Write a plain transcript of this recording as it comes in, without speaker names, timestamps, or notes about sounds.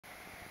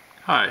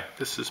Hi,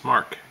 this is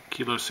Mark,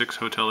 Kilo 6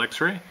 Hotel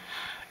X-Ray,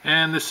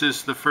 and this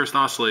is the first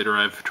oscillator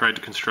I've tried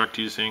to construct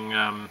using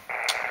the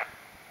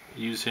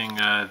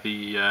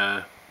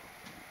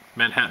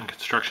Manhattan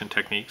construction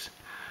techniques.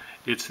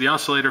 It's the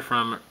oscillator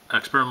from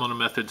Experimental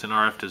Methods in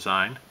RF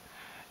Design,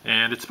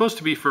 and it's supposed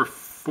to be for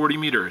 40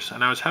 meters,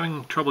 and I was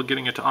having trouble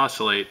getting it to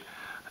oscillate.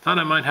 I thought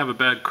I might have a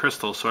bad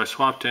crystal, so I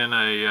swapped in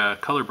a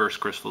color burst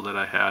crystal that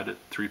I had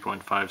at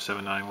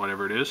 3.579,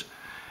 whatever it is,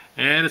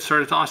 and it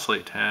started to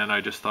oscillate, and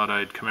I just thought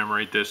I'd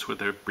commemorate this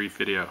with a brief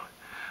video.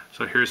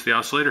 So here's the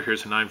oscillator.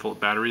 Here's a 9-volt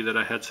battery that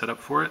I had set up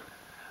for it.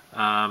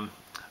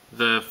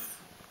 The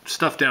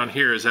stuff down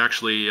here is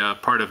actually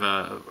part of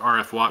a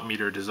RF watt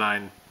meter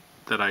design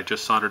that I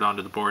just soldered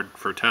onto the board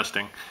for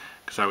testing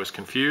because I was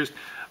confused,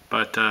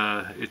 but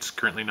it's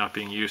currently not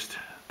being used.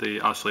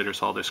 The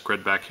oscillator's all this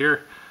grid back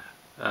here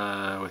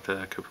with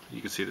you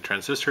can see the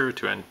transistor,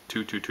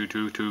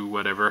 2N2222,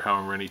 whatever,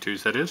 however many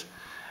twos that is,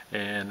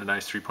 and a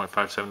nice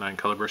 3.579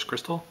 color burst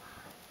crystal.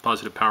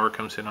 Positive power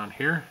comes in on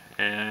here,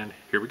 and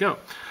here we go.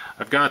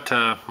 I've got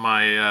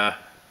my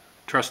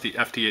trusty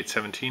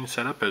FT817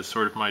 set up as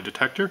sort of my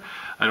detector.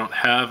 I don't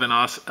have an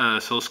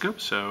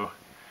oscilloscope, so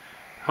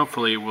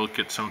hopefully we'll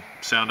get some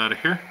sound out of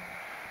here.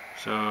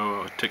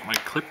 So I'll take my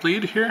clip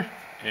lead here,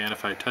 and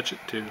if I touch it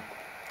to,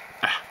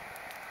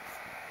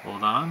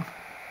 hold on,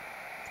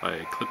 if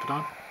I clip it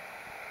on.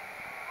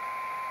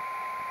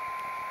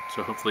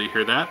 So hopefully you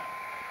hear that.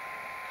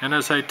 And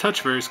as I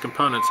touch various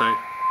components, you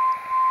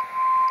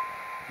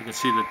can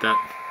see that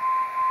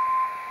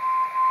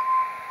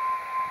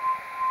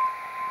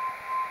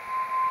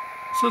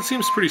so it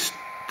seems pretty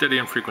steady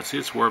on frequency.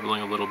 It's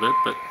warbling a little bit,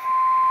 but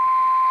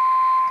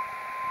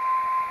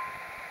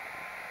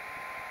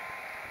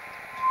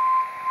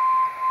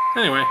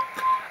anyway,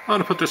 I'm going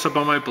to put this up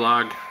on my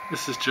blog.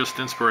 This is just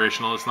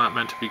inspirational. It's not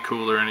meant to be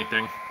cool or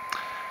anything,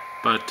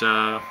 but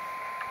I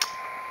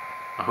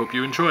hope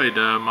you enjoyed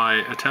my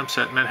attempts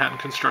at Manhattan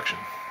construction.